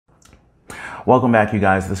Welcome back, you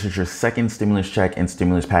guys. This is your second stimulus check and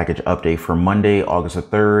stimulus package update for Monday, August the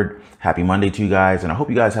 3rd. Happy Monday to you guys, and I hope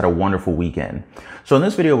you guys had a wonderful weekend. So in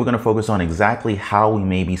this video, we're going to focus on exactly how we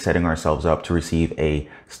may be setting ourselves up to receive a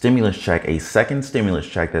stimulus check, a second stimulus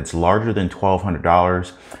check that's larger than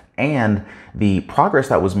 $1,200, and the progress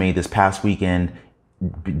that was made this past weekend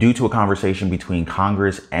due to a conversation between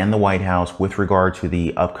Congress and the White House with regard to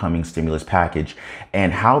the upcoming stimulus package,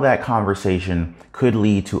 and how that conversation could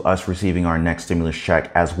lead to us receiving our next stimulus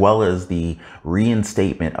check, as well as the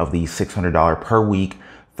reinstatement of the $600 per week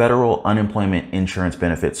federal unemployment insurance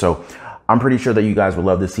benefit. So I'm pretty sure that you guys would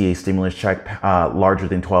love to see a stimulus check larger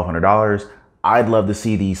than $1,200. I'd love to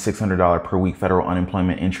see the $600 per week federal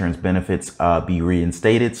unemployment insurance benefits be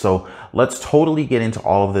reinstated. So let's totally get into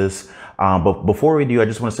all of this. But before we do, I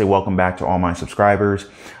just want to say welcome back to all my subscribers.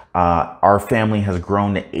 Our family has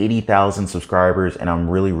grown to 80,000 subscribers, and I'm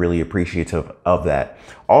really appreciative of that.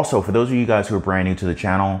 Also, for those of you guys who are brand new to the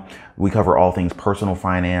channel, we cover all things personal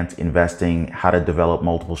finance, investing, how to develop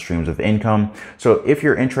multiple streams of income. So if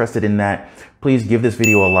you're interested in that, please give this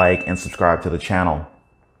video a like and subscribe to the channel.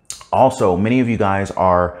 Also, many of you guys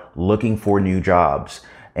are looking for new jobs,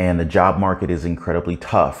 and the job market is incredibly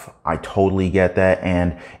tough. I totally get that.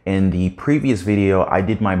 And in the previous video, I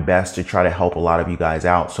did my best to try to help a lot of you guys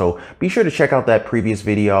out. So be sure to check out that previous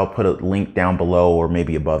video. I'll put a link down below, or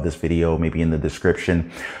maybe above this video, maybe in the description.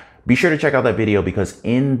 Be sure to check out that video, because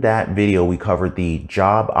in that video, we covered the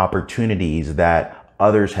job opportunities that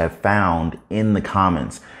others have found in the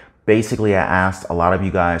comments. Basically, I asked a lot of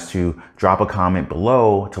you guys to drop a comment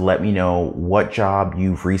below to let me know what job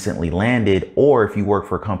you've recently landed, or if you work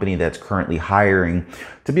for a company that's currently hiring,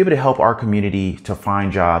 to be able to help our community to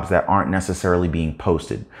find jobs that aren't necessarily being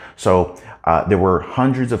posted. So there were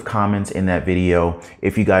hundreds of comments in that video.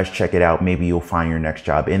 If you guys check it out, maybe you'll find your next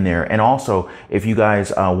job in there. And also, if you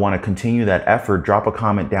guys want to continue that effort, drop a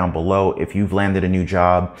comment down below. If you've landed a new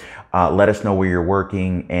job, let us know where you're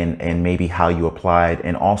working and maybe how you applied.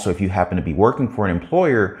 And also, if you happen to be working for an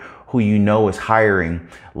employer who you know is hiring,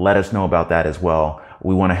 let us know about that as well.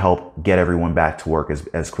 We want to help get everyone back to work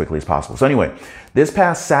as quickly as possible. So anyway, this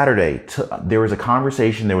past Saturday, there was a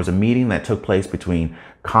conversation, there was a meeting that took place between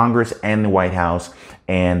Congress and the White House,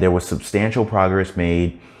 and there was substantial progress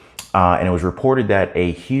made. And it was reported that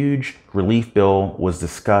a huge relief bill was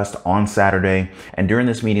discussed on Saturday. And during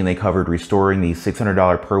this meeting, they covered restoring the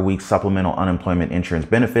 $600 per week supplemental unemployment insurance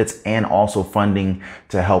benefits, and also funding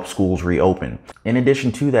to help schools reopen. In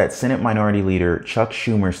addition to that, Senate Minority Leader Chuck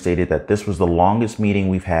Schumer stated that this was the longest meeting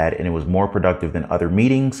we've had, and it was more productive than other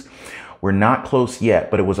meetings. We're not close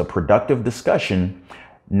yet, but it was a productive discussion.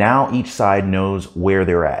 Now each side knows where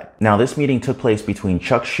they're at. Now, this meeting took place between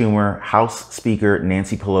Chuck Schumer, House Speaker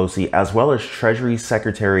Nancy Pelosi, as well as Treasury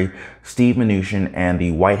Secretary Steve Mnuchin and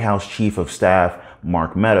the White House Chief of Staff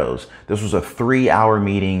Mark Meadows. This was a 3-hour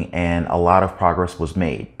meeting, and a lot of progress was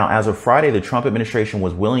made. Now, as of Friday, the Trump administration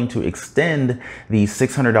was willing to extend the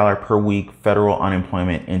 $600 per week federal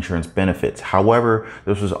unemployment insurance benefits. However,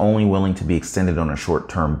 this was only willing to be extended on a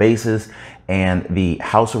short-term basis, and the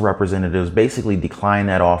House of Representatives basically declined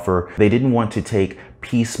that offer. They didn't want to take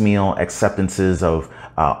piecemeal acceptances of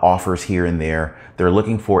offers here and there. They're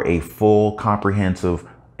looking for a full, comprehensive,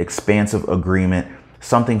 expansive agreement,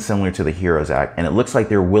 something similar to the HEROES Act, and it looks like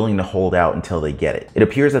they're willing to hold out until they get it. It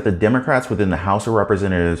appears that the Democrats within the House of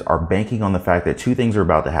Representatives are banking on the fact that two things are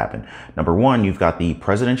about to happen. Number one, you've got the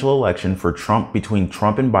presidential election for Trump, between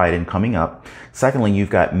Trump and Biden, coming up. Secondly, you've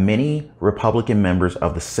got many Republican members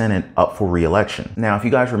of the Senate up for re-election. Now, if you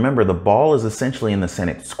guys remember, the ball is essentially in the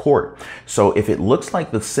Senate's court. So if it looks like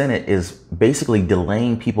the Senate is basically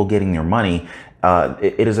delaying people getting their money,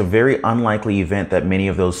 it is a very unlikely event that many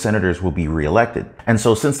of those senators will be reelected. And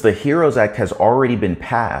so since the HEROES Act has already been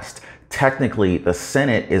passed, technically the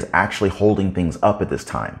Senate is actually holding things up at this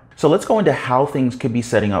time. So let's go into how things could be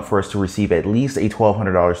setting up for us to receive at least a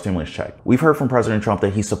 $1,200 stimulus check. We've heard from President Trump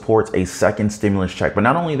that he supports a second stimulus check, but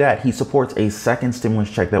not only that, he supports a second stimulus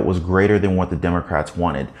check that was greater than what the Democrats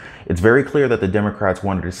wanted. It's very clear that the Democrats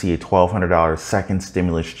wanted to see a $1,200 second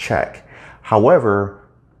stimulus check. However,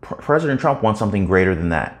 President Trump wants something greater than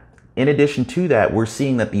that. In addition to that, we're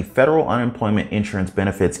seeing that the federal unemployment insurance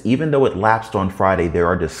benefits, even though it lapsed on Friday, there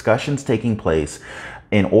are discussions taking place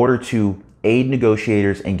in order to aid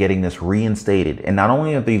negotiators in getting this reinstated. And not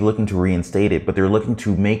only are they looking to reinstate it, but they're looking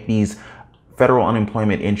to make these federal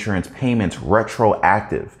unemployment insurance payments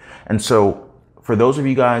retroactive. And so for those of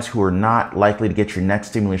you guys who are not likely to get your next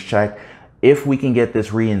stimulus check, if we can get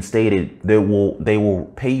this reinstated, they will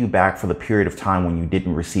pay you back for the period of time when you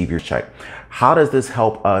didn't receive your check. How does this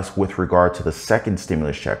help us with regard to the second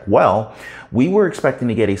stimulus check? Well, we were expecting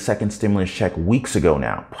to get a second stimulus check weeks ago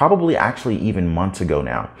now, probably actually even months ago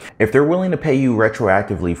now. If they're willing to pay you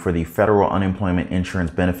retroactively for the federal unemployment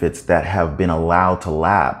insurance benefits that have been allowed to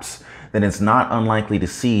lapse, then it's not unlikely to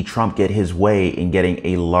see Trump get his way in getting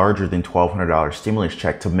a larger than $1,200 stimulus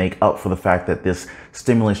check to make up for the fact that this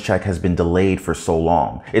stimulus check has been delayed for so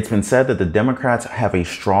long. It's been said that the Democrats have a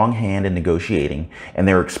strong hand in negotiating, and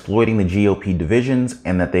they're exploiting the GOP divisions,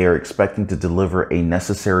 and that they are expecting to deliver a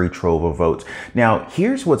necessary trove of votes. Now,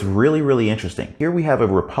 here's what's really, really interesting. Here we have a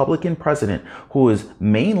Republican president who is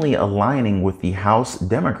mainly aligning with the House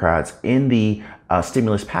Democrats in the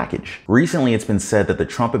stimulus package. Recently, it's been said that the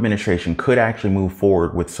Trump administration could actually move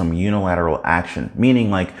forward with some unilateral action,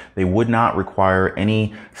 meaning like they would not require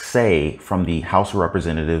any say from the House of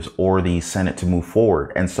Representatives or the Senate to move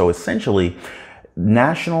forward. And so essentially,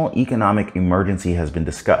 national economic emergency has been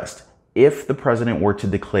discussed. If the president were to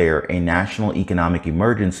declare a national economic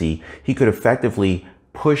emergency, he could effectively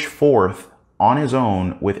push forth on his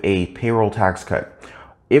own with a payroll tax cut.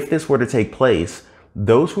 If this were to take place,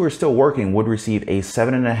 those who are still working would receive a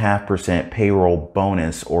 7.5% payroll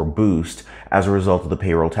bonus or boost as a result of the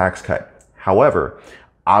payroll tax cut. However,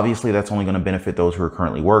 obviously that's only going to benefit those who are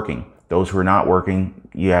currently working. Those who are not working,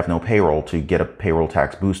 you have no payroll to get a payroll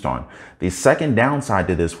tax boost on. The second downside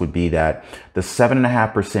to this would be that the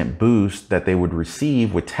 7.5% boost that they would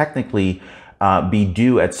receive would technically be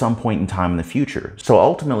due at some point in time in the future. So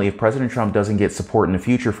ultimately, if President Trump doesn't get support in the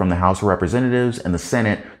future from the House of Representatives and the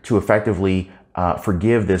Senate to effectively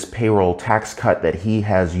forgive this payroll tax cut that he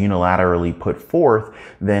has unilaterally put forth,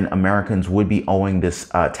 then Americans would be owing this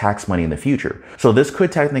tax money in the future. So this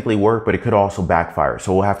could technically work, but it could also backfire.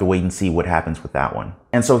 So we'll have to wait and see what happens with that one.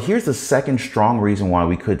 And so here's the second strong reason why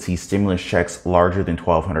we could see stimulus checks larger than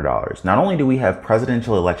 $1,200. Not only do we have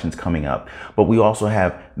presidential elections coming up, but we also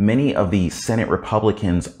have many of the Senate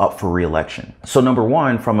Republicans up for re-election. So number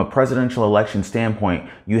one, from a presidential election standpoint,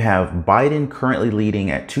 you have Biden currently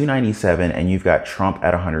leading at 297 and you've got Trump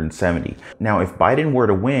at 170. Now, if Biden were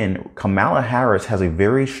to win, Kamala Harris has a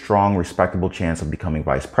very strong, respectable chance of becoming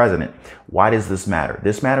vice president. Why does this matter?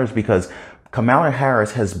 This matters because Kamala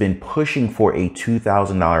Harris has been pushing for a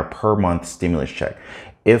 $2,000 per month stimulus check.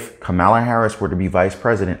 If Kamala Harris were to be vice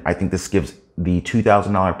president, I think this gives the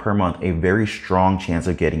 $2,000 per month a very strong chance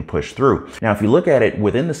of getting pushed through. Now, if you look at it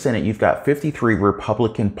within the Senate, you've got 53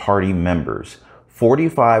 Republican Party members,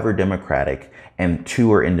 45 are Democratic, and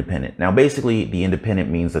 2 are independent. Now, basically, the independent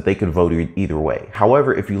means that they could vote either way.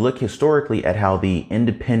 However, if you look historically at how the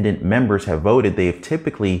independent members have voted, they have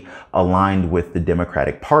typically aligned with the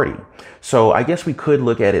Democratic Party. So I guess we could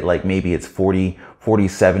look at it like maybe it's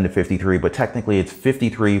 47 to 53, but technically it's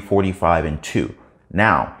 53, 45, and 2.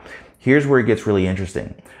 Now, here's where it gets really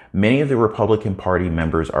interesting. Many of the Republican Party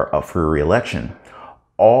members are up for re-election.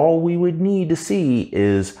 All we would need to see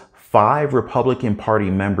is 5 Republican Party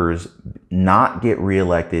members not get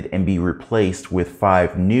reelected and be replaced with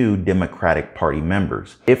 5 new Democratic Party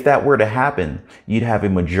members. If that were to happen, you'd have a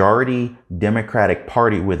majority Democratic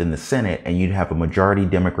Party within the Senate and you'd have a majority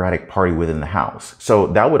Democratic Party within the House. So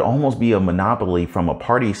that would almost be a monopoly from a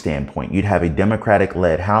party standpoint. You'd have a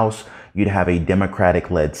Democratic-led House, you'd have a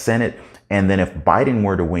Democratic-led Senate, and then if Biden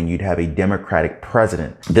were to win, you'd have a Democratic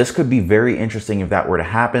president. This could be very interesting if that were to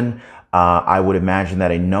happen. I would imagine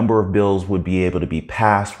that a number of bills would be able to be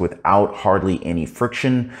passed without hardly any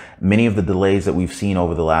friction. Many of the delays that we've seen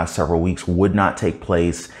over the last several weeks would not take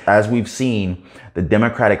place. As we've seen, the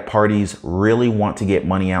Democratic parties really want to get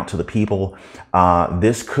money out to the people.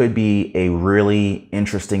 This could be a really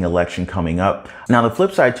interesting election coming up. Now, the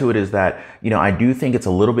flip side to it is that, I do think it's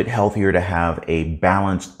a little bit healthier to have a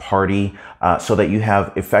balanced party so that you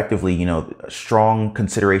have effectively, strong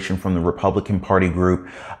consideration from the Republican Party group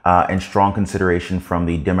and strong consideration from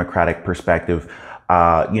the Democratic perspective.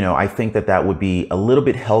 I think that would be a little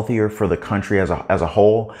bit healthier for the country as a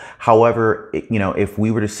whole. However, if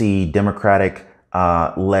we were to see Democratic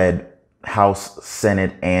led House,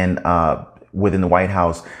 Senate, and within the White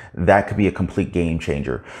House, that could be a complete game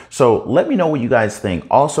changer. So let me know what you guys think.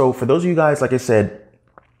 Also, for those of you guys, like I said,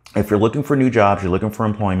 if you're looking for new jobs, you're looking for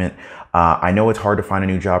employment, I know it's hard to find a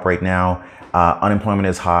new job right now. Unemployment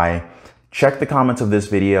is high. Check the comments of this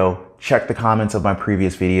video. Check the comments of my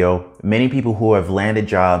previous video. Many people who have landed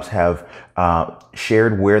jobs have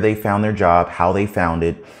shared where they found their job, how they found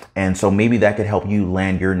it. And so maybe that could help you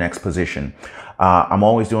land your next position. I'm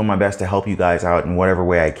always doing my best to help you guys out in whatever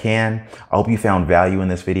way I can. I hope you found value in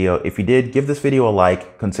this video. If you did, give this video a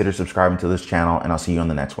like, consider subscribing to this channel, and I'll see you on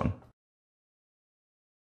the next one.